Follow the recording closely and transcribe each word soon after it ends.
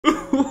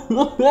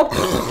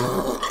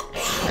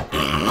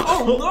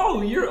Oh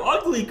no, you're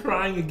ugly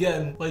crying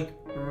again. Like,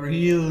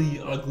 really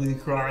ugly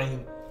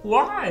crying.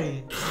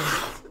 Why?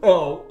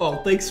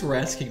 Oh, thanks for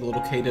asking,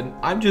 little Kaden.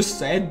 I'm just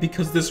sad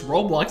because this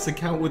Roblox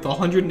account with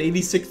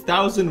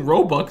 186,000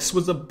 Robux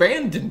was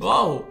abandoned.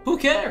 Oh, who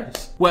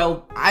cares?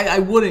 Well, I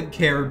wouldn't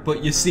care,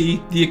 but you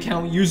see, the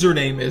account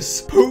username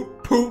is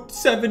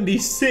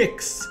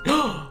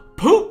PootPoot76.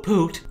 Poot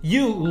Poot,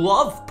 you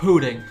love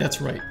pooting. That's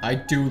right, I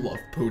do love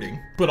pooting,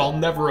 but I'll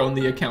never own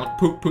the account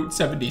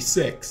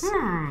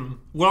PootPoot76.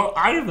 Well,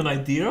 I have an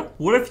idea.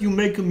 What if you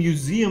make a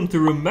museum to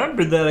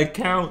remember that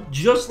account,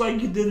 just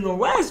like you did in the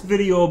last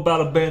video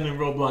about abandoned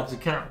Roblox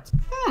accounts?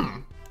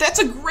 That's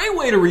a great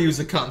way to reuse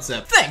a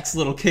concept. Thanks,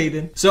 little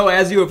Kaden. So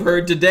as you have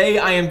heard, today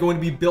I am going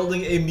to be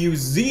building a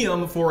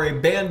museum for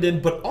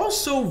abandoned but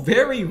also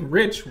very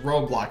rich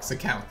Roblox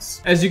accounts.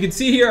 As you can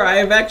see here, I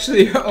have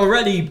actually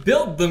already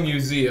built the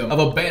museum of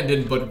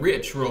abandoned but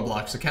rich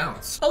Roblox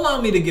accounts. Allow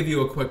me to give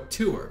you a quick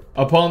tour.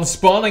 Upon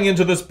spawning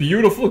into this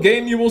beautiful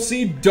game, you will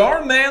see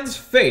Darman's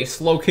face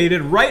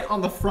located right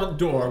on the front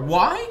door.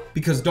 Why?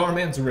 Because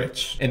Darman's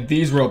rich, and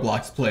these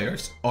Roblox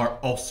players are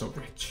also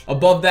rich.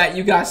 Above that,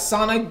 you got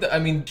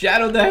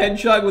Shadow the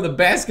Hedgehog with a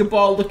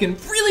basketball looking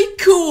really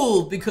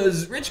cool,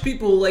 because rich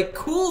people like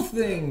cool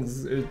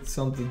things or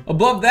something.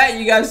 Above that,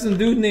 you got some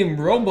dude named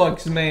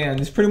Robux Man.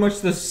 It's pretty much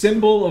the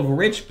symbol of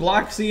rich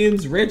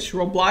Bloxians, rich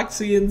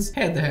Robloxians.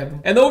 Had to have him.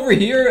 And over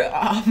here,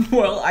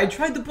 well, I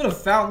tried to put a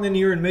fountain in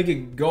here and make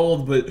it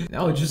gold, but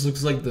now it just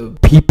looks like the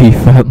pee-pee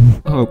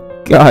fountain. Oh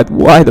God,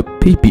 why the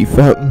pee-pee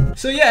fountain?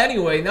 So yeah,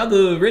 anyway, now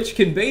the rich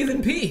can bathe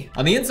and pee.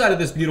 On the inside of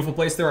this beautiful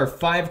place, there are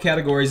 5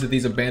 categories that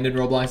these abandoned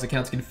Roblox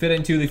accounts can fit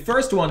into. The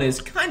first one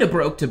is kind of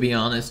broke, to be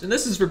honest, and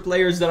this is for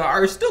players that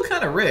are still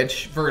kind of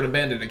rich for an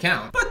abandoned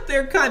account, but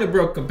they're kind of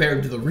broke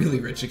compared to the really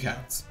rich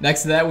accounts.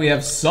 Next to that, we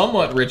have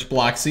somewhat rich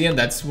Bloxian.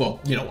 That's,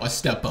 well, you know, a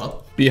step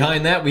up.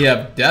 Behind that, we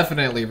have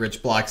definitely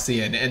rich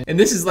Bloxian, and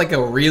this is like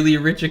a really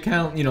rich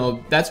account. You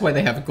know, that's why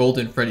they have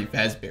Golden Freddy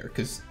Fazbear,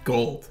 because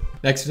gold.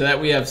 Next to that,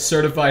 we have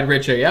Certified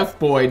Rich AF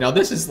Boy. Now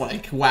this is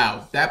like,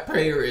 wow, that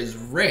player is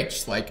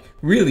rich, like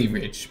really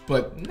rich,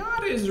 but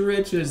not as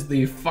rich as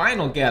the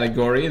final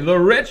category, the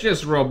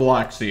richest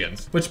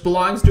Robloxians, which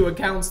belongs to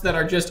accounts that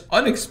are just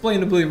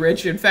unexplainably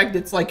rich. In fact,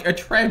 it's like a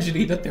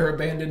tragedy that they're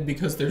abandoned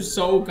because they're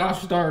so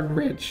gosh darn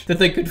rich that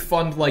they could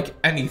fund like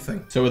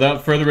anything. So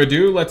without further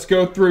ado, let's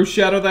go through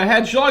Shadow the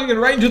Hedgehog and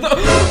right into the...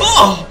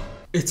 Oh!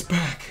 It's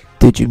back.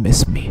 Did you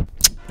miss me?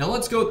 Now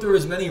let's go through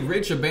as many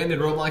rich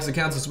abandoned Roblox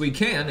accounts as we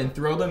can and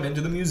throw them into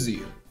the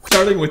museum.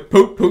 Starting with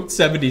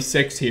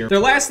PootPoot76 here. Their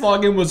last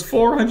login was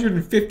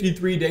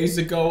 453 days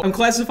ago. I'm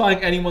classifying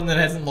anyone that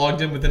hasn't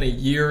logged in within a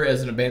year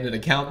as an abandoned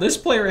account. This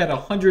player had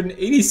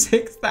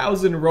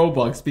 186,000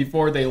 Robux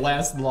before they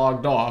last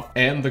logged off,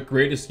 and the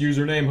greatest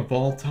username of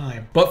all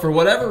time. But for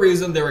whatever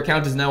reason, their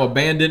account is now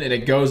abandoned and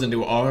it goes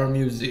into our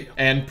museum.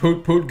 And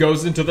PootPoot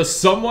goes into the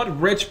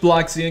somewhat rich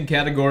Bloxian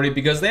category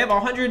because they have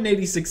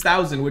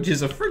 186,000, which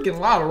is a freaking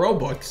lot of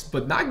Robux,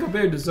 but not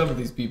compared to some of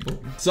these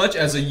people. Such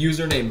as a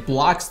user named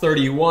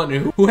Blocks31,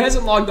 who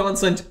hasn't logged on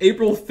since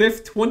April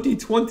 5th,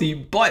 2020,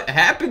 but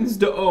happens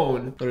to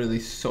own literally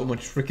so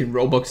much freaking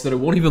Robux that it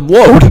won't even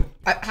load.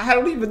 I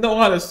don't even know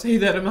how to say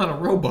that amount of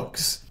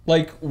Robux.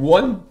 Like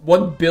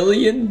 1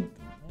 billion?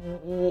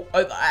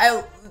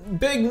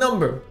 Big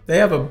number. They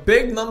have a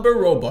big number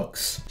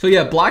Robux. So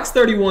yeah,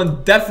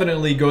 Blocks31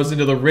 definitely goes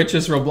into the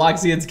richest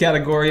Robloxians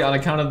category on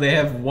account of they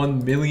have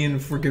 1 million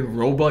freaking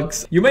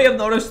Robux. You may have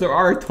noticed there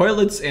are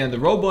toilets and the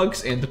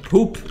Robux and the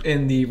poop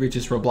in the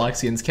richest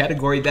Robloxians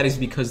category. That is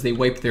because they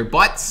wipe their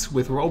butts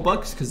with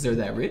Robux because they're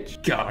that rich.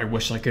 God, I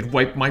wish I could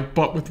wipe my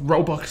butt with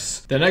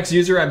Robux. The next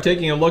user I'm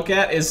taking a look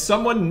at is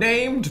someone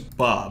named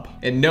Bob.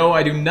 And no,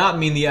 I do not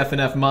mean the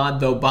FNF mod,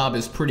 though Bob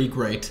is pretty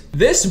great.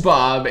 This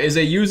Bob is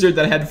a user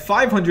that had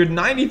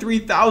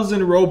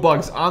 593,000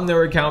 Robux on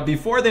their account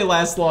before they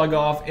last logged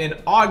off in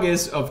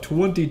August of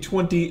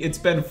 2020. It's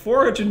been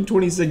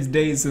 426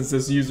 days since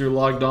this user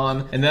logged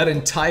on, and that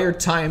entire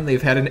time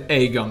they've had an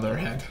egg on their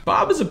head.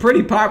 Bob is a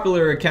pretty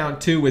popular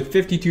account too, with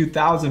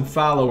 52,000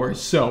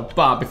 followers. So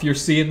Bob, if you're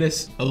seeing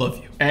this, I love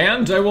you.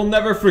 And I will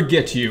never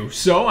forget you.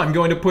 So I'm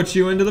going to put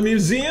you into the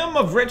Museum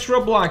of Rich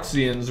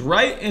Robloxians,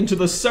 right into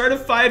the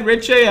Certified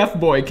Rich AF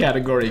Boy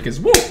category, because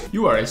woo,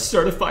 you are a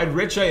Certified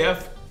Rich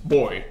AF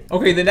Boy.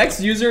 Okay, the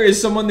next user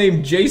is someone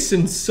named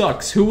Jason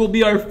Sucks, who will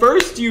be our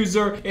first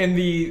user in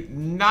the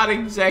not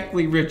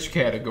exactly rich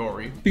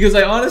category. Because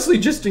I honestly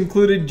just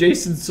included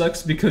Jason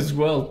Sucks because,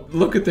 well,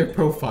 look at their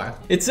profile.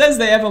 It says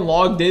they haven't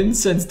logged in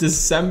since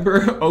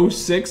December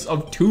 06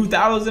 of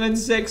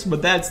 2006,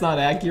 but that's not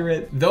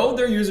accurate. Though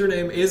their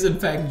username is in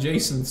fact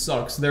Jason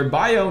Sucks, their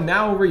bio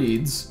now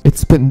reads,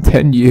 "It's been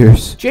 10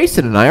 years.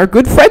 Jason and I are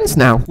good friends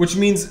now." Which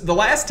means the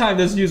last time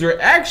this user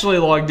actually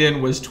logged in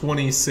was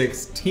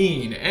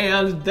 2016.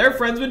 and they're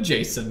friends with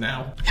Jason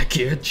now. Heck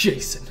yeah,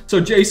 Jason. So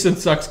Jason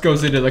Sucks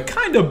goes into the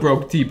kinda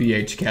broke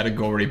TBH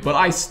category, but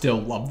I still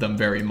love them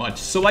very much.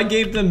 So I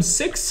gave them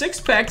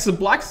 6 packs of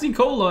Bloxy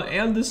Cola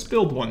and the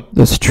spilled one.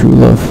 That's true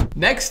love.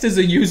 Next is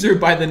a user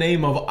by the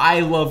name of I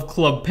Love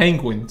Club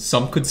Penguin.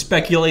 Some could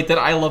speculate that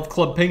I Love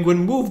Club Penguin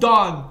moved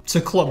on to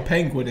Club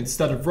Penguin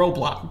instead of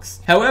Roblox.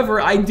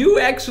 However, I do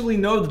actually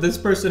know that this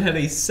person had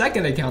a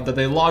second account that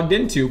they logged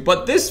into,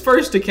 but this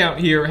first account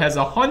here has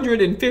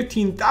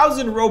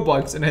 115,000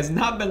 Robux and has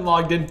not been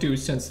logged into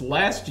since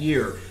last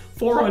year,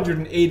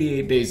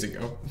 488 days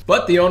ago.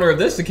 But the owner of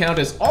this account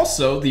is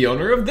also the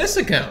owner of this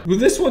account. Well,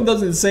 this one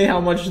doesn't say how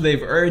much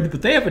they've earned,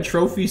 but they have a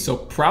trophy, so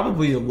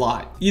probably a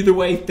lot. Either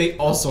way, they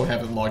also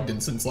haven't logged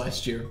in since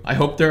last year. I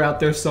hope they're out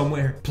there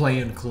somewhere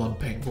playing Club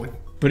Penguin.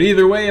 But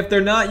either way, if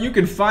they're not, you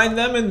can find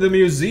them in the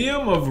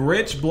Museum of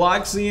Rich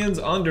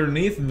Bloxians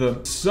underneath the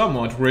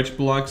somewhat Rich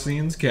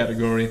Bloxians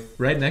category,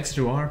 right next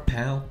to our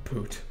pal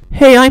Poot.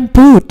 Hey, I'm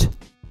Boot.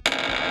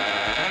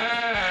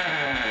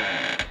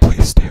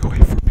 Please stay away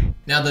from me.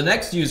 Now the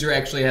next user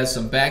actually has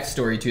some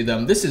backstory to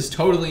them. This is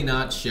Totally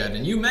Not Shed,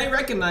 and you may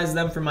recognize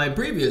them from my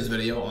previous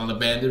video on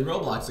abandoned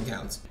Roblox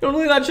accounts.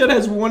 Totally Not Shed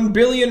has 1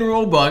 billion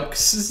Robux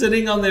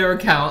sitting on their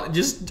account,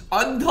 just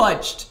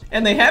untouched.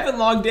 And they haven't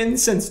logged in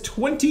since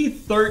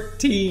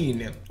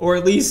 2013. Or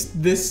at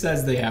least this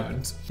says they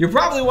haven't. You're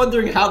probably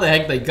wondering how the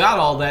heck they got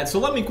all that, so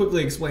let me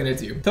quickly explain it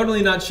to you.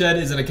 Totally Not Shed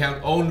is an account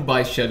owned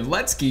by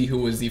Shedletsky, who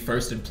was the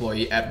first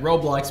employee at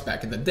Roblox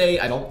back in the day.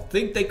 I don't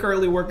think they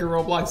currently work at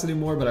Roblox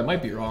anymore, but I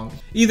might be wrong.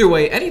 Either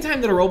way, anytime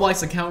that a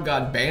Roblox account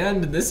got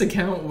banned, this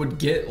account would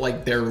get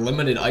like their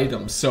limited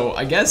items. So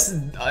I guess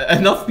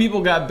enough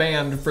people got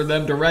banned for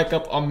them to rack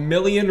up 1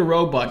 million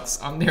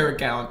Robux on their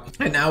account.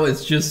 And now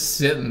it's just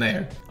sitting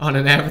there on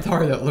an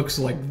avatar that looks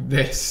like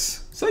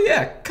this. So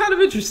yeah, kind of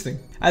interesting.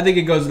 I think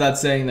it goes without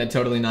saying that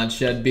Totally Not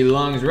Shed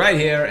belongs right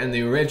here in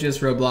the richest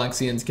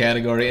Robloxians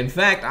category. In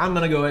fact, I'm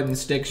gonna go ahead and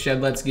stick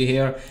Shedletsky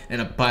here in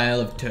a pile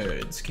of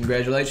turds.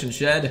 Congratulations,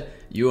 Shed.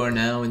 You are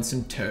now in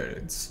some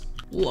turds.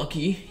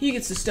 Lucky, he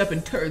gets to step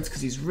in turds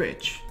because he's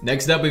rich.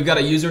 Next up, we've got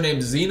a user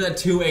named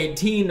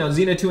Xena218. Now,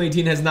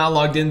 Xena218 has not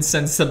logged in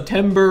since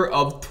September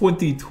of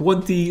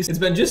 2020. It's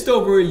been just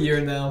over a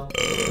year now.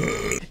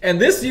 And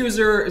this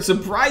user,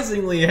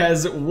 surprisingly,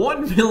 has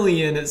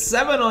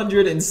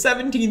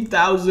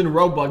 1,717,000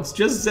 Robux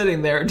just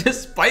sitting there,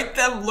 despite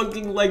them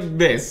looking like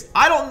this.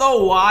 I don't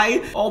know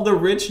why all the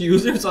rich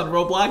users on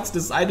Roblox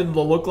decided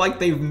to look like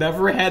they've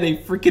never had a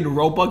freaking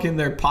Robux in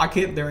their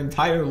pocket their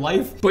entire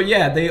life. But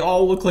yeah, they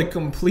all look like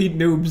complete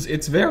noobs.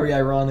 It's very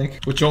ironic,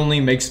 which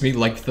only makes me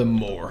like them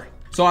more.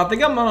 So I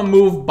think I'm gonna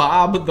move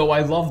Bob, though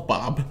I love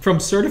Bob, from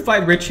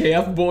certified rich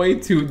AF boy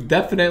to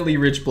definitely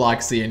rich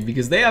Bloxian,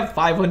 because they have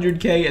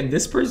 500K and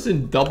this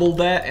person doubled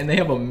that and they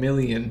have 1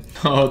 million.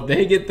 Oh,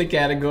 they get the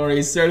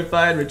category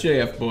certified rich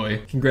AF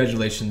boy.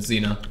 Congratulations,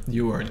 Xena,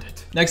 you earned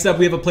it. Next up,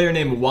 we have a player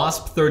named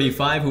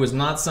Wasp35 who has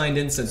not signed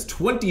in since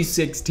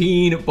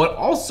 2016, but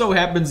also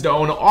happens to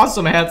own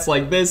awesome hats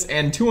like this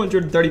and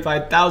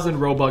 235,000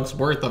 Robux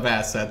worth of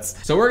assets.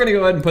 So we're gonna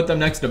go ahead and put them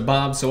next to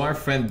Bob so our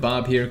friend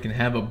Bob here can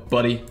have a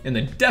buddy in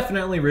the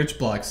definitely rich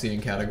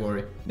Bloxian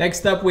category.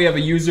 Next up, we have a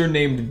user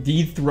named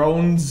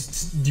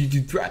Dethrones.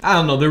 I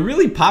don't know, they're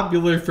really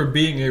popular for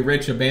being a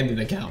rich abandoned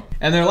account.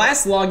 And their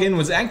last login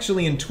was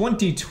actually in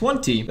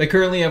 2020. They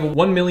currently have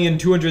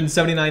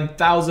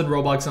 1,279,000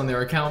 Robux on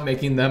their account,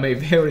 making them a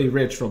very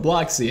rich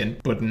Robloxian,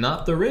 but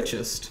not the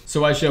richest.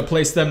 So I shall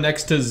place them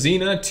next to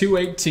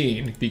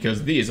Xena218,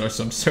 because these are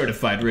some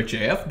certified rich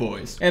AF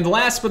boys. And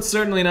last but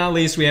certainly not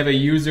least, we have a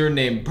user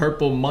named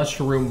Purple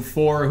Mushroom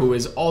 4, who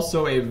is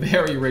also a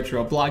very rich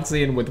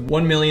Robloxian with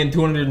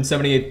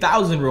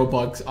 1,278,000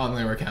 Robux on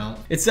their account.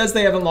 It says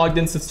they haven't logged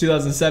in since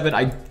 2007.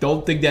 I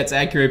don't think that's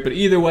accurate, but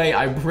either way,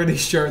 I'm pretty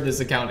sure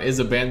this account is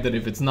abandoned.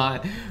 If it's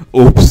not,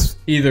 oops.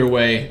 Either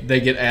way, they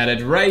get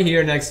added right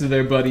here next to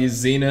their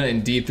buddies Xena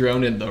and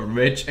Dethroned in the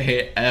rich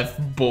AF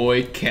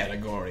boy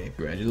category.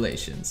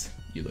 Congratulations.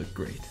 You look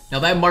great. Now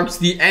that marks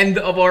the end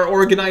of our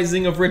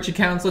organizing of rich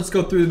accounts. Let's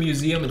go through the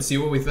museum and see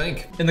what we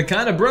think. In the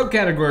kinda broke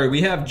category,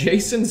 we have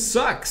Jason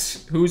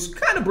Sucks, who's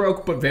kinda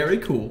broke but very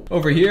cool.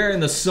 Over here in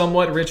the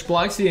somewhat rich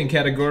Bloxian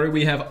category,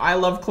 we have I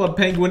Love Club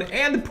Penguin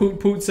and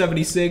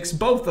Poot76,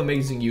 both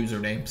amazing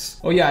usernames.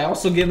 Oh yeah, I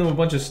also gave them a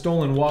bunch of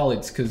stolen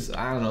wallets because,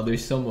 I don't know, they're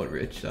somewhat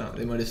rich.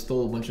 They might have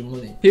stole a bunch of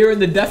money. Here in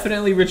the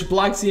definitely rich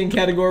Bloxian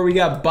category, we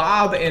got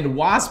Bob and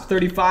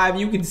Wasp35.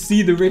 You can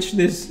see the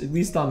richness, at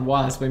least on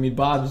Wasp. I mean,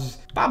 Bob's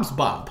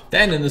Bob.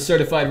 Then in the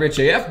certified rich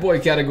AF boy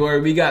category,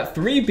 we got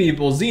 3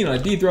 people,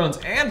 Xena, Dethrones,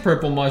 and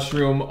Purple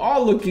Mushroom,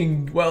 all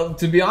looking, well,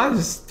 to be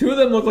honest, 2 of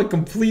them look like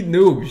complete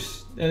noobs.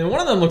 And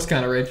one of them looks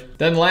kind of rich.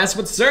 Then last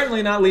but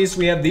certainly not least,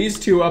 we have these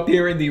 2 up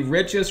here in the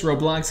richest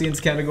Robloxians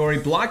category,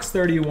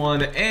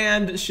 Blox31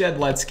 and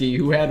Shedletsky,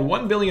 who had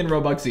 1 billion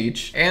Robux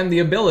each and the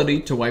ability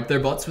to wipe their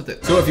butts with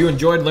it. So if you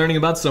enjoyed learning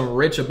about some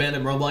rich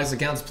abandoned Roblox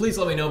accounts, please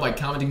let me know by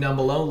commenting down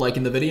below,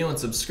 liking the video, and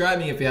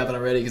subscribing if you haven't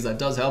already, because that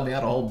does help me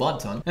out a whole butt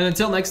ton. And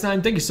until next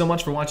time, thank you so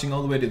much for watching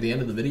all the way to the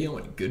end of the video,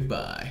 and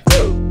goodbye.